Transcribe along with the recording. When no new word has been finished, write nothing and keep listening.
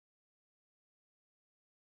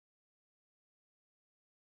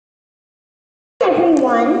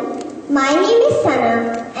My name is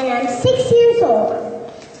Sana and I'm 6 years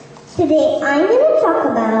old. Today I'm going to talk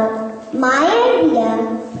about my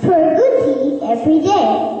idea for a good deed every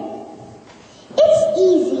day. It's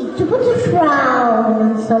easy to put a frown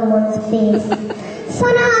on someone's face.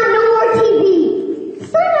 Sana, no more TV.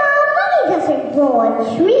 Sana, money doesn't grow on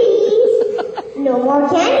trees. No more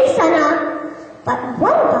candy, Sana. But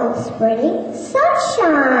what about spreading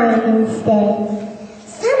sunshine instead?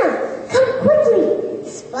 Sana, come quickly.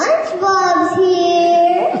 SpongeBob's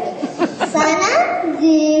here. Sana, do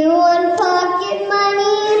you want pocket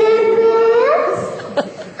money in advance?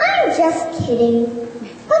 I'm just kidding.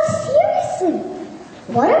 But seriously,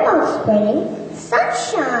 what about spreading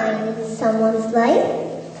sunshine in someone's life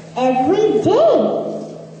every day?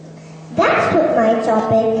 That's what my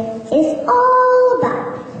topic is all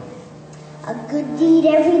about. A good deed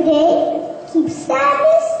every day keeps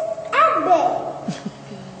sadness at bay.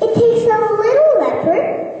 It takes a little effort,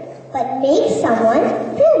 but makes someone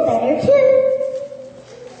feel better too.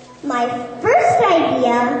 My first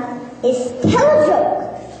idea is tell a joke,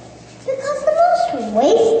 because the most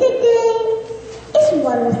wasted day is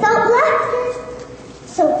one without laughter.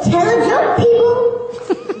 So tell a joke, people,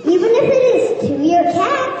 even if it is to your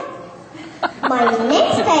cat. My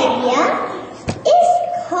next idea is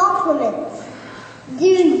compliments. Do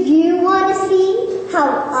you want to see how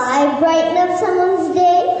I brighten up someone's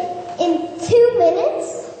day in 2 minutes?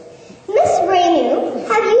 Miss Rainu,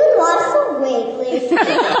 have you lost some weight lately?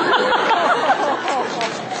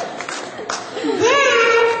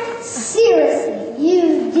 Dad, seriously,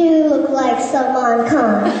 you do look like Salman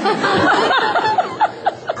Khan.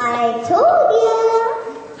 I told you.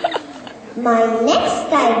 My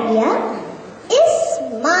next idea is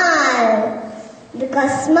smile.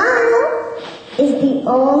 Because smile is the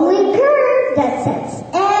only curve that sets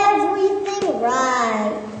everything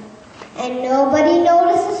right. And nobody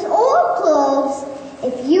notices old clothes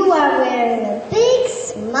if you are wearing a big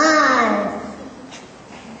smile.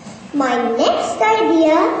 My next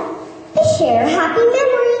idea is share a happy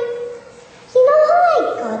memory. You know how I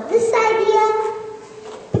got this idea?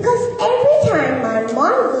 Because every time my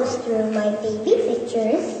mom goes through my baby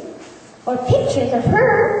pictures, or pictures of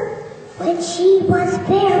her when she was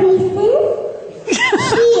very thin,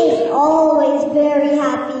 she is always very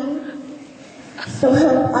happy. So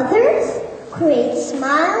help others, create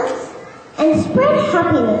smiles, and spread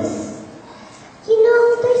happiness. You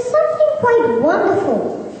know, there's something quite wonderful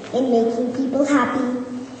in making people happy.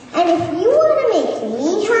 And if you want to make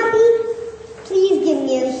me happy, please give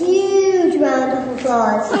me a huge round of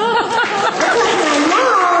applause. Because my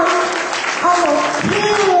mom almost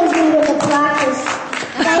killed